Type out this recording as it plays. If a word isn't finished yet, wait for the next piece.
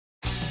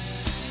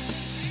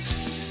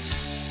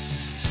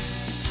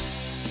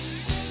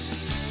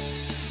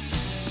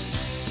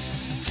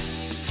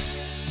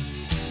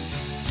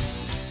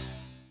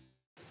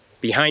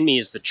Behind me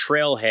is the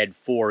trailhead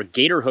for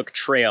Gator Hook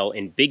Trail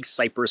in Big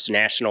Cypress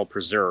National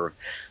Preserve.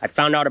 I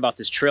found out about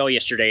this trail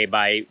yesterday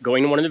by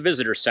going to one of the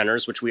visitor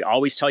centers, which we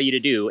always tell you to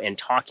do, and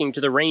talking to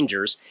the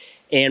rangers.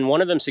 And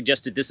one of them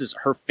suggested this is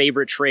her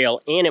favorite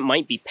trail, and it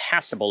might be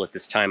passable at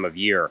this time of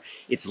year.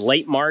 It's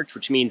late March,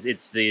 which means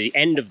it's the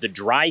end of the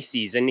dry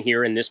season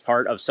here in this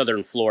part of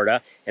southern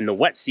Florida, and the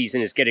wet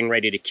season is getting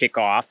ready to kick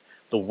off.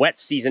 The wet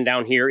season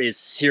down here is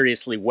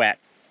seriously wet.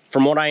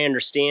 From what I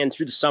understand,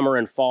 through the summer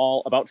and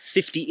fall, about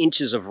 50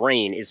 inches of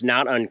rain is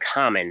not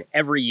uncommon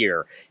every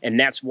year, and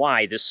that's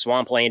why this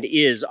swampland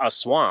is a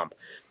swamp.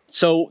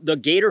 So the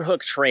Gator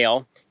Hook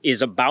Trail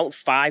is about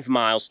 5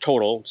 miles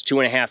total. It's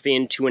 2.5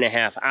 in,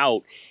 2.5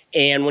 out.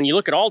 And when you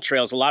look at all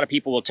trails, a lot of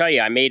people will tell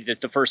you, I made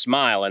it the first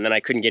mile and then I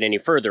couldn't get any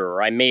further,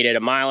 or I made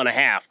it 1.5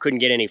 miles, couldn't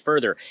get any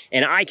further.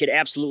 And I could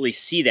absolutely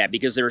see that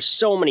because there are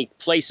so many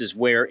places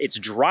where it's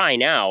dry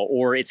now,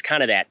 or it's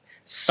kind of that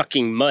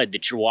sucking mud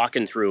that you're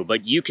walking through,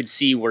 but you could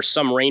see where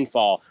some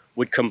rainfall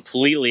would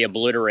completely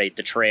obliterate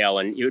the trail,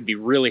 and it would be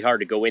really hard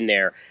to go in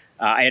there.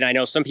 And I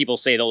know some people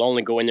say they'll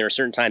only go in there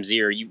certain times of the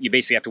year. You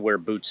basically have to wear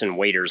boots and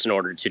waders in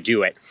order to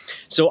do it.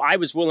 So I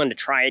was willing to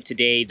try it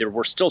today. There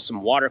were still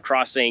some water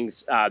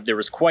crossings. There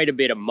was quite a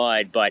bit of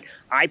mud, but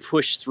I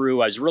pushed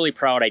through. I was really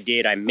proud I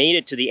did. I made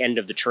it to the end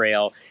of the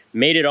trail,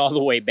 made it all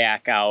the way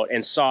back out,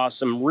 and saw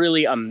some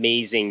really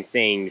amazing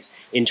things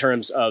in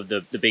terms of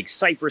the big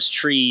cypress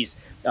trees,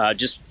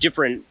 just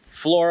different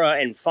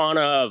flora and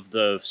fauna of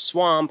the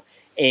swamp,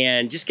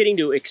 and just getting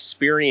to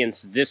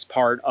experience this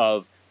part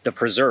of the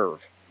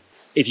preserve.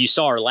 If you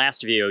saw our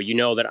last video, you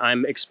know that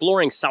I'm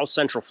exploring South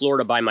Central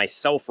Florida by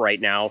myself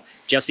right now.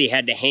 Jessie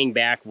had to hang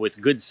back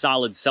with good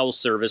solid cell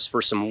service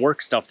for some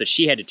work stuff that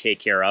she had to take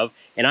care of,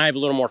 and I have a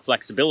little more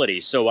flexibility.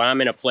 So when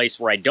I'm in a place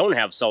where I don't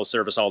have cell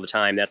service all the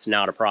time, that's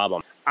not a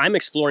problem. I'm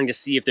exploring to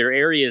see if there are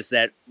areas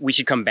that we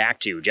should come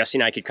back to. Jessie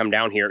and I could come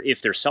down here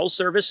if there's cell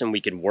service and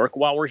we can work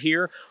while we're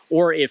here,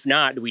 or if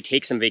not, do we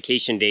take some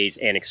vacation days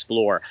and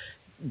explore.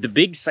 The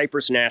Big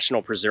Cypress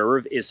National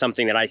Preserve is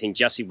something that I think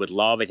Jessie would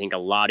love. I think a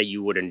lot of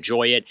you would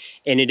enjoy it.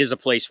 And it is a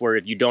place where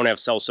if you don't have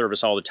cell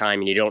service all the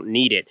time and you don't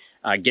need it,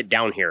 get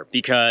down here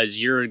because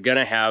you're going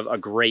to have a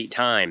great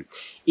time.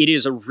 It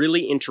is a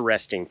really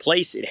interesting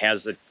place. It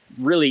has a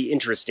really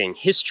interesting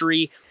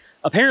history.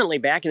 Apparently,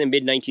 back in the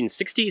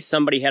mid-1960s,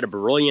 somebody had a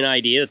brilliant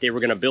idea that they were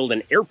going to build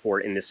an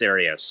airport in this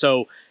area.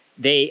 So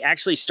they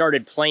actually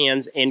started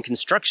plans and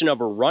construction of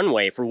a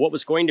runway for what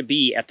was going to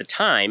be, at the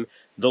time,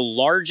 the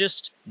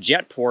largest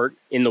jet port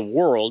in the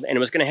world, and it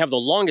was going to have the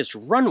longest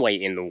runway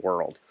in the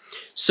world.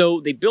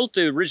 So they built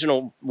the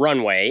original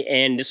runway,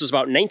 and this was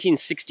about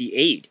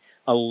 1968.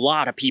 A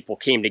lot of people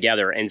came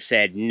together and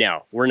said,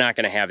 no, we're not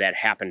going to have that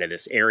happen to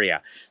this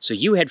area. So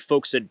you had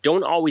folks that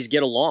don't always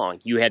get along.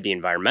 You had the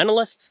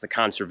environmentalists, the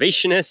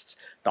conservationists,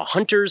 the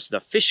hunters,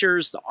 the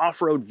fishers, the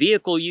off-road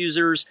vehicle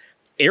users,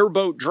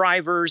 airboat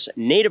drivers,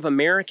 Native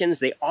Americans.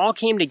 They all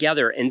came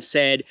together and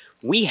said,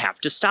 we have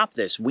to stop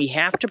this. We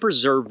have to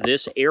preserve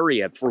this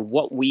area for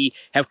what we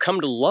have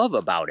come to love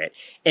about it.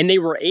 And they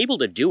were able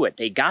to do it.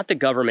 They got the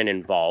government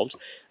involved.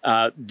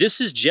 This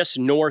is just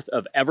north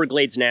of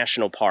Everglades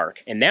National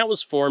Park, and that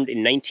was formed in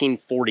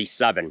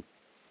 1947.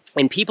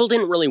 And people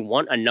didn't really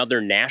want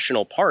another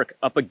national park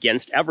up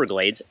against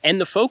Everglades. And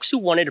the folks who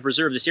wanted to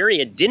preserve this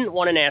area didn't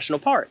want a national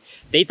park.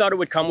 They thought it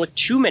would come with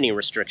too many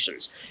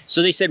restrictions.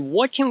 So they said,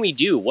 what can we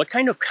do? What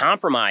kind of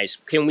compromise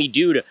can we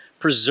do to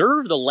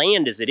preserve the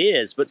land as it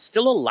is, but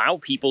still allow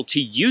people to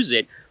use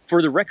it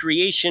for the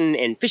recreation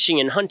and fishing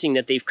and hunting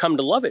that they've come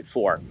to love it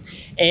for?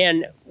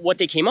 And what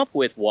they came up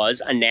with was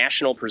a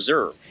national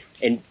preserve.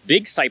 And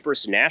Big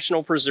Cypress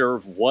National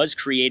Preserve was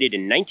created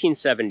in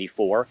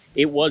 1974.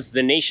 It was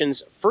the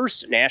nation's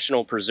first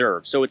national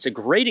preserve. So it's a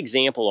great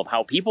example of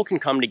how people can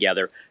come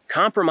together,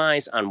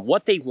 compromise on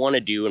what they want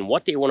to do and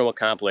what they want to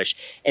accomplish.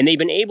 And they've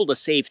been able to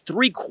save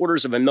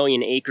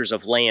 750,000 acres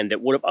of land that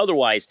would have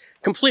otherwise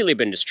completely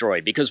been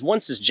destroyed. Because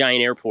once this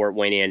giant airport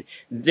went in,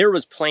 there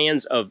was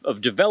plans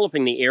of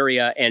developing the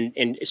area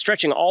and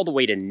stretching all the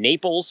way to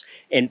Naples,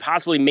 and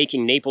possibly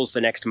making Naples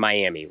the next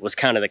Miami was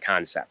kind of the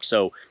concept.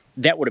 So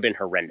that would have been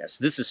horrendous.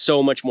 This is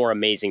so much more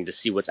amazing to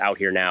see what's out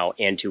here now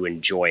and to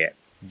enjoy it.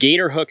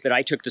 Gator Hook that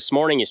I took this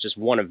morning is just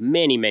one of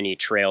many, many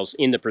trails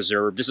in the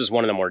preserve. This is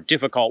one of the more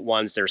difficult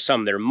ones. There's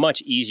some that are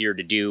much easier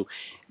to do.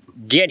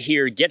 Get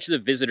here, get to the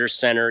visitor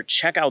center,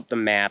 check out the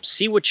map,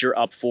 see what you're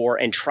up for,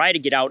 and try to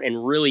get out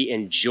and really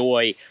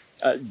enjoy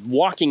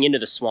walking into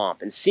the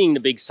swamp and seeing the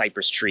big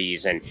cypress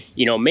trees. And,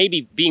 you know,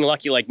 maybe being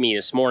lucky like me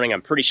this morning,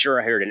 I'm pretty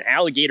sure I heard an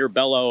alligator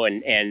bellow,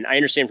 and I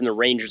understand from the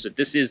rangers that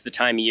this is the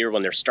time of year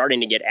when they're starting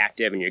to get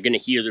active, and you're going to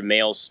hear the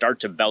males start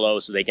to bellow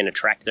so they can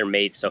attract their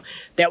mates. So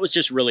that was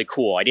just really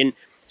cool. I didn't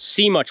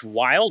see much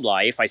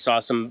wildlife. I saw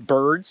some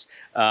birds,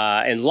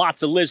 and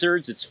lots of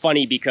lizards. It's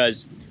funny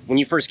because when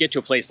you first get to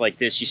a place like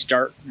this, you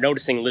start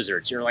noticing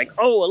lizards. You're like,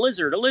 oh, a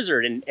lizard, a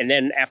lizard. And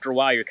then after a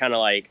while, you're kind of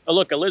like, oh,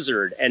 look, a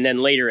lizard. And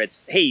then later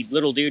it's, hey,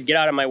 little dude, get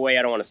out of my way.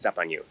 I don't want to step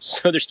on you.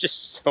 So there's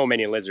just so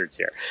many lizards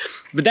here.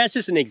 But that's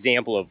just an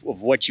example of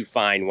what you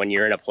find when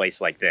you're in a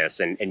place like this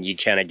and you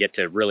kind of get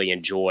to really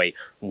enjoy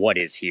what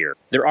is here.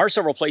 There are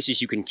several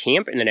places you can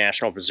camp in the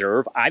National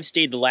Preserve. I've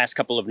stayed the last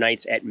couple of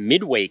nights at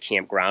Midway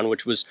Campground,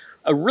 which was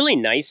a really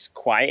nice,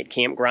 quiet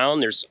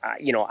campground. There's,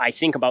 I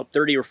think about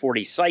 30 or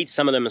 40 sites.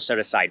 Some of them are set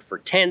aside for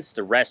tents.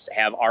 The rest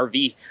have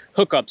RV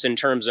hookups in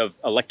terms of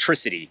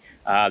electricity.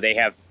 They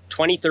have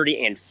 20,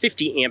 30, and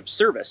 50 amp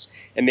service.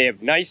 And they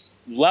have nice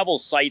level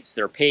sites.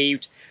 They're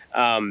paved.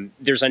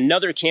 There's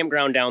another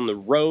campground down the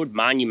road,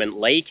 Monument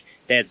Lake,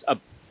 that's a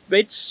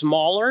bit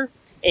smaller.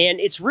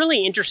 And it's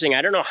really interesting.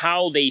 I don't know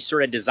how they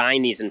sort of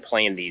design these and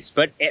plan these,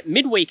 but at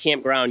Midway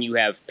Campground, you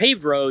have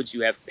paved roads,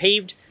 you have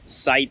paved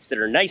sites that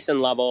are nice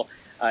and level.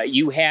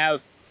 You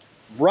have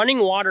running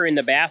water in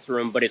the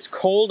bathroom, but it's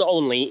cold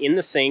only in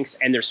the sinks,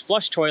 and there's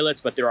flush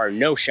toilets, but there are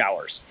no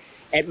showers.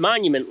 At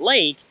Monument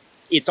Lake,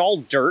 it's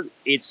all dirt.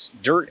 It's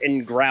dirt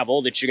and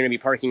gravel that you're going to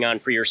be parking on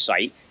for your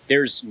site.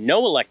 There's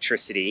no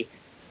electricity,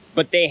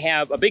 but they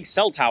have a big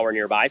cell tower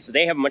nearby, so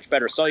they have much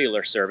better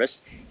cellular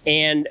service.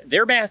 And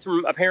their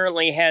bathroom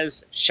apparently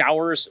has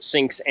showers,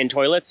 sinks, and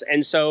toilets.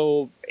 And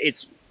so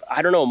it's,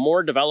 I don't know,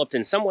 more developed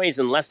in some ways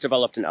and less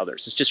developed in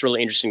others. It's just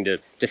really interesting to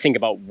think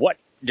about what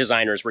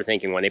designers were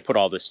thinking when they put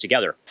all this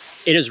together.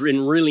 It has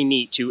been really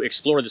neat to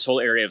explore this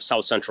whole area of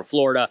South Central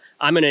Florida.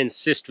 I'm going to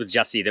insist with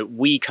Jessie that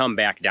we come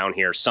back down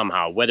here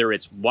somehow, whether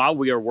it's while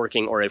we are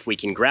working or if we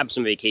can grab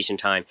some vacation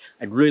time.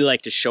 I'd really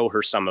like to show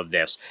her some of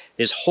this.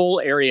 This whole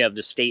area of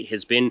the state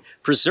has been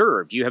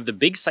preserved. You have the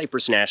Big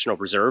Cypress National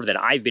Preserve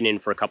that I've been in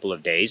for a couple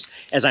of days.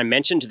 As I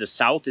mentioned, to the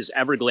south is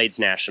Everglades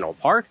National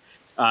Park.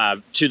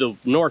 To the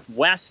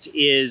northwest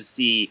is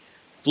the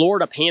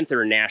Florida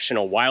Panther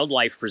National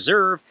Wildlife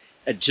Preserve.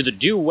 To the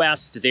due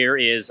west, there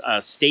is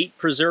a state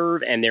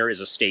preserve and there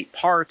is a state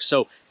park.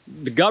 So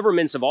the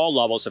governments of all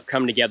levels have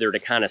come together to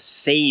kind of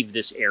save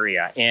this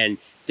area. And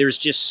there's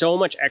just so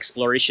much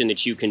exploration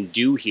that you can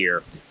do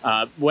here,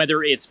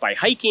 whether it's by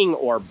hiking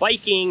or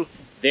biking.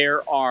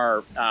 There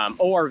are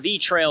ORV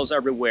trails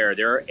everywhere.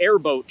 There are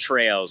airboat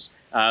trails.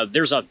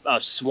 There's a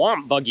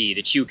swamp buggy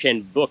that you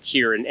can book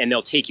here, and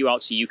they'll take you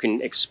out so you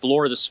can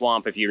explore the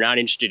swamp. If you're not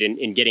interested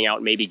in getting out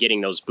and maybe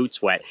getting those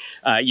boots wet,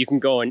 you can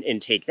go and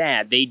take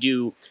that. They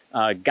do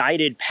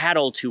guided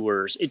paddle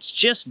tours. It's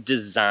just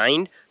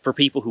designed for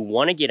people who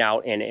want to get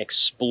out and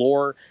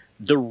explore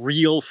the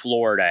real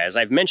Florida. As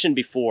I've mentioned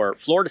before,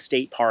 Florida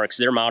state parks,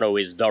 their motto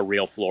is the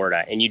real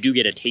Florida, and you do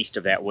get a taste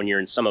of that when you're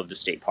in some of the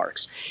state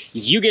parks.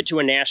 You get to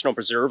a national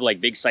preserve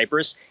like Big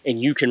Cypress,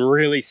 and you can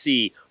really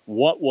see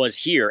what was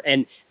here.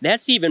 And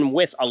that's even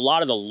with a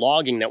lot of the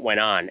logging that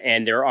went on.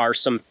 And there are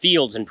some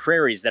fields and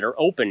prairies that are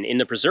open in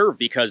the preserve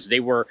because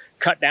they were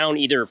cut down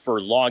either for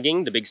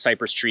logging, the big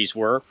cypress trees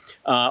were,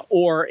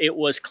 or it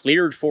was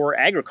cleared for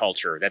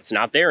agriculture. That's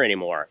not there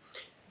anymore.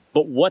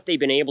 But what they've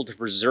been able to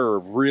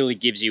preserve really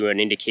gives you an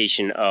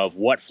indication of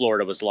what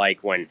Florida was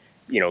like when,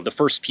 the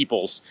first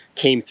peoples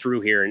came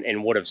through here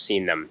and would have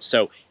seen them.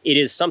 So it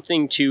is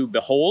something to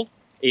behold.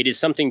 It is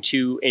something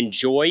to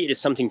enjoy. It is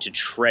something to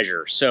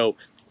treasure. So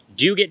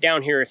do get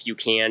down here if you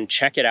can.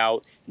 Check it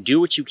out.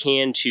 Do what you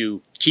can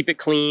to keep it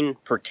clean,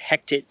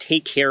 protect it,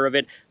 take care of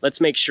it.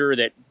 Let's make sure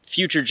that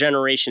future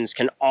generations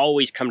can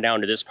always come down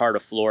to this part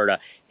of Florida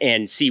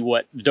and see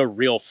what the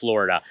real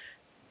Florida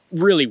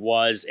really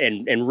was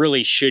and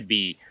really should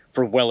be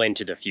for well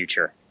into the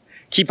future.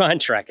 Keep on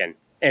trekking,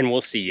 and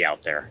we'll see you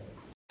out there.